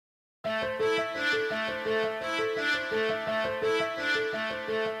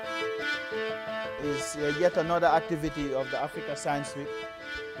is yet another activity of the Africa Science Week,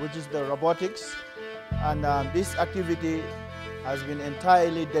 which is the robotics. And this activity has been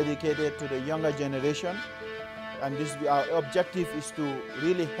entirely dedicated to the younger generation. And our objective is to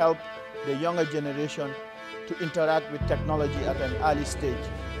really help the younger generation to interact with technology at an early stage,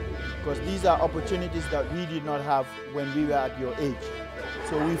 because these are opportunities that we did not have when we were at your age.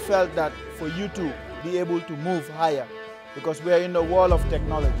 So we felt that for you to be able to move higher, because we are in the world of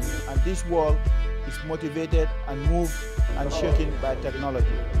technology, and this world is motivated and moved and shaken by technology.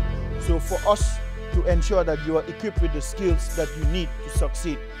 So for us to ensure that you are equipped with the skills that you need to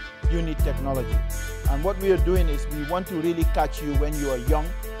succeed, you need technology. And what we are doing is we want to really catch you when you are young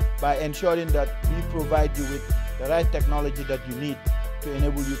by ensuring that we provide you with the right technology that you need to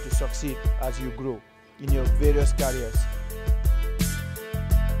enable you to succeed as you grow in your various careers.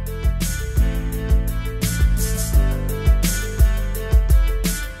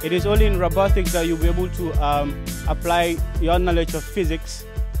 It is only in robotics that you'll be able to apply your knowledge of physics,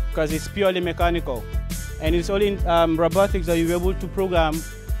 because it's purely mechanical. And it's only in robotics that you'll be able to program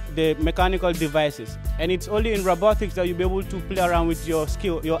the mechanical devices. And it's only in robotics that you'll be able to play around with your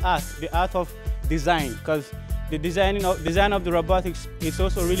skill, your art, the art of design, because the design of the robotics is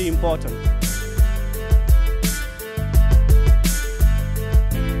also really important.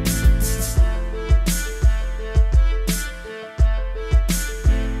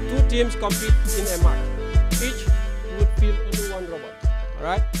 Teams compete in a match. Each would field only one robot.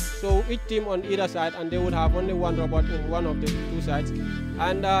 Alright? So each team on either side, and they would have only one robot in one of the two sides.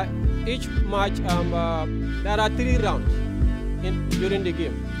 And each match, there are 3 rounds during the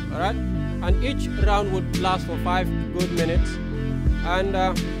game. Alright? And each round would last for 5 good minutes. And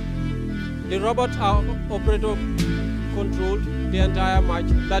the robots are operator controlled the entire match.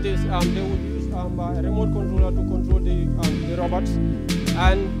 That is, they would use a remote controller to control the robots.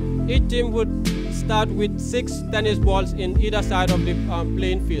 And each team would start with 6 tennis balls in either side of the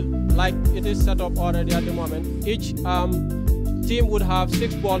playing field, like it is set up already at the moment. Each team would have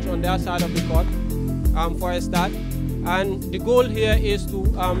 6 balls on their side of the court for a start. And the goal here is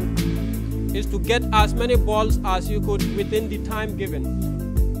to get as many balls as you could within the time given.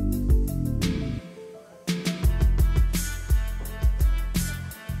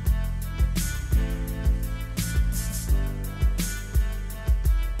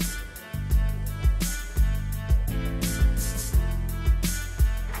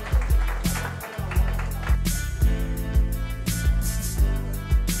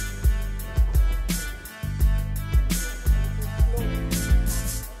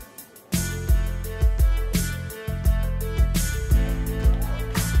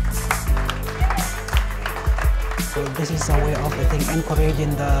 So this is a way of, I think,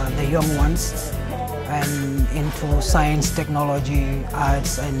 encouraging the young ones and into science, technology,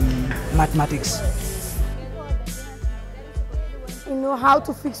 arts and mathematics. You know how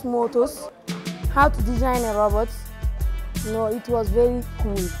to fix motors, how to design a robot. You know, it was very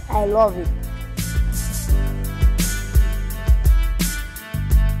cool. I love it.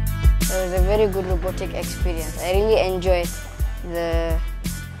 It was a very good robotic experience. I really enjoyed the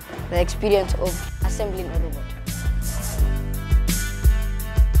experience of assembling a robot.